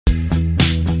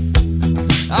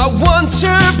I want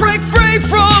to break free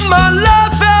from my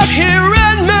life out here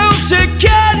and move to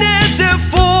Canada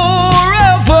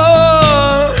forever.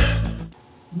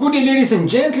 Good day, ladies and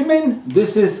gentlemen.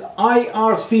 This is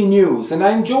IRC News, and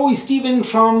I'm Joey Stephen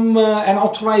from an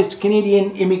authorized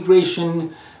Canadian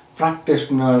immigration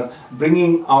practitioner,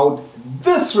 bringing out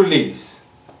this release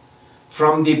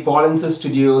from the Pollensis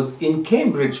Studios in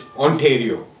Cambridge,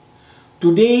 Ontario.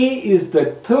 Today is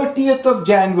the 30th of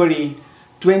January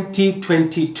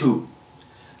 2022.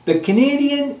 The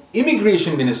Canadian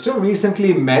Immigration Minister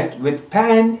recently met with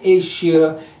Pan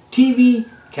Asia TV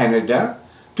Canada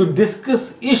to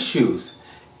discuss issues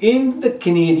in the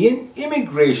Canadian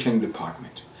Immigration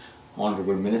Department.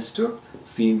 Honorable Minister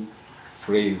Sean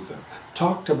Fraser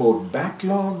talked about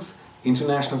backlogs,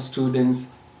 international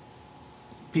students,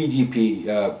 PGP,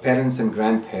 parents and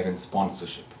grandparents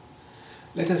sponsorship.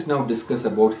 Let us now discuss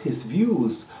about his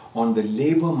views on the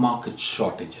labor market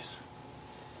shortages.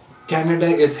 Canada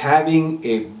is having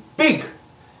a big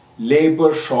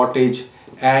labor shortage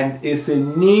and is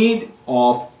in need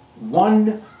of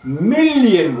 1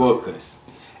 million workers,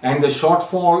 and the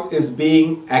shortfall is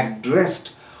being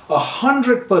addressed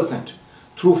 100%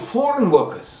 through foreign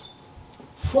workers.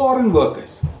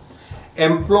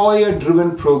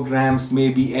 Employer-driven programs may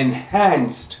be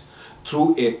enhanced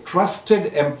through a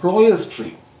trusted employer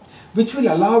stream, which will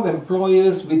allow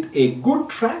employers with a good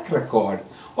track record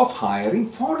of hiring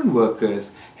foreign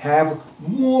workers have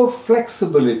more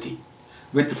flexibility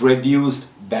with reduced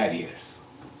barriers.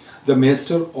 The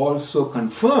minister also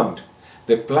confirmed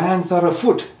that plans are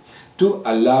afoot to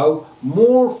allow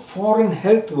more foreign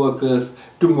health workers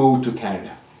to move to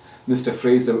Canada. Mr.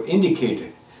 Fraser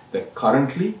indicated that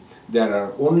currently there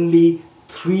are only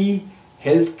 3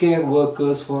 healthcare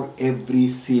workers for every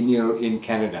senior in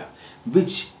Canada,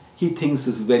 which he thinks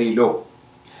is very low.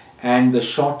 And the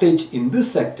shortage in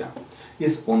this sector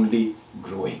is only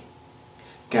growing.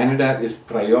 Canada is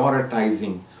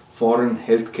prioritizing foreign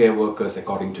healthcare workers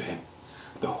according to him.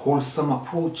 The wholesome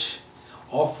approach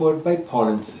offered by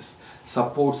Pollensis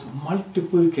supports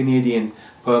multiple Canadian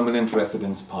permanent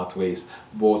residence pathways,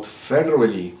 both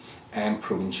federally and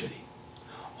provincially,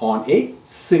 on a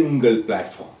single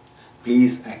platform.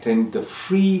 Please attend the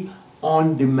free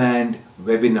on-demand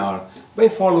webinar by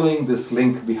following this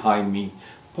link behind me,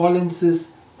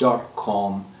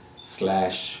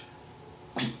 pollensis.com/p.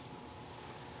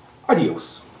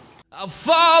 Adios. I've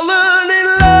fallen